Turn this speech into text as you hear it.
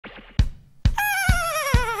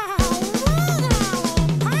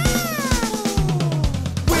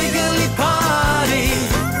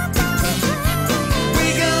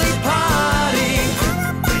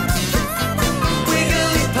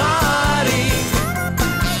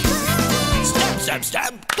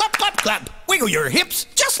clap. Wiggle your hips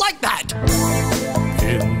just like that.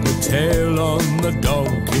 Pin the tail on the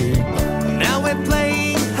donkey. Now we're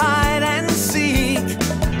playing hide and seek.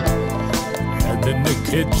 And in the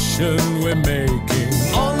kitchen we're making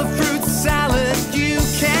all the fruit salad you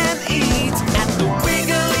can eat at the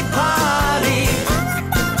Wiggly Party.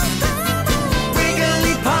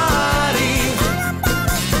 Wiggly Party.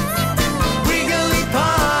 Wiggly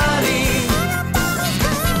Party.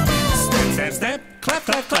 Step, step, step, clap,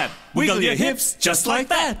 clap, clap. Wiggle your hips just like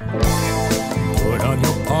that. Put on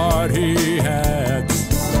your party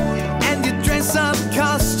hats And you dress up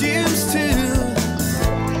costumes too.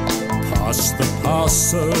 Pass the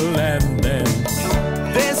parcel and then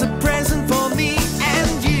There's a present for me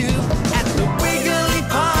and you at the Wiggly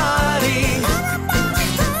Party.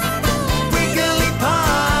 Wiggly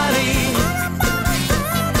Party.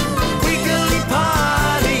 Wiggly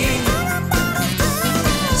Party.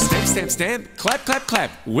 Stamp, stamp, stamp, clap, clap,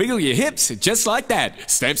 clap. Wiggle your hips just like that.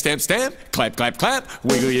 Stamp, stamp, stamp, clap, clap, clap.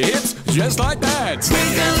 Wiggle your hips just like that. Stamp,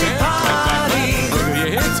 stamp, Wiggly stamp, clap, clap, clap. Party. Wiggle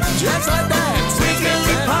your hips just like that. Stamp, stamp,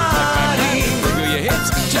 Wiggly stamp, clap, clap, clap. Party. Wiggle your hips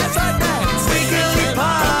just like that.